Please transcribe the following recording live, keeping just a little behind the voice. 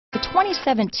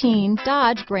2017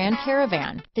 Dodge Grand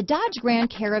Caravan. The Dodge Grand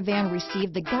Caravan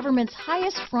received the government's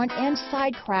highest front and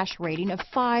side crash rating of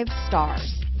 5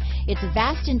 stars. Its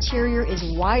vast interior is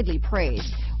widely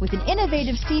praised, with an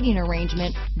innovative seating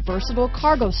arrangement, versatile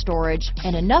cargo storage,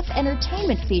 and enough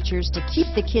entertainment features to keep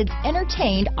the kids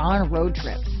entertained on road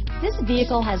trips. This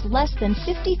vehicle has less than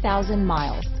 50,000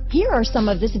 miles. Here are some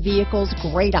of this vehicle's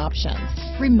great options: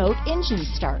 remote engine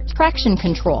start, traction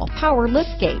control, power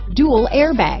liftgate, dual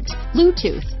airbags,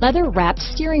 Bluetooth, leather-wrapped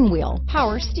steering wheel,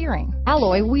 power steering,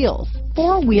 alloy wheels,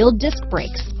 4-wheel disc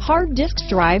brakes, hard disk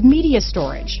drive media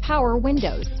storage, power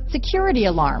windows, security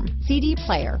alarm, CD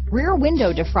player, rear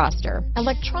window defroster,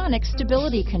 electronic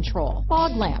stability control,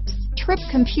 fog lamps, trip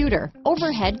computer,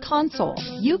 overhead console,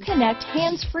 Uconnect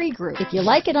Hands-Free Group. If you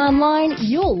like it online,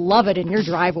 you'll love it in your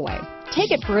driveway.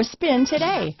 Take it for a spin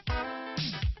today.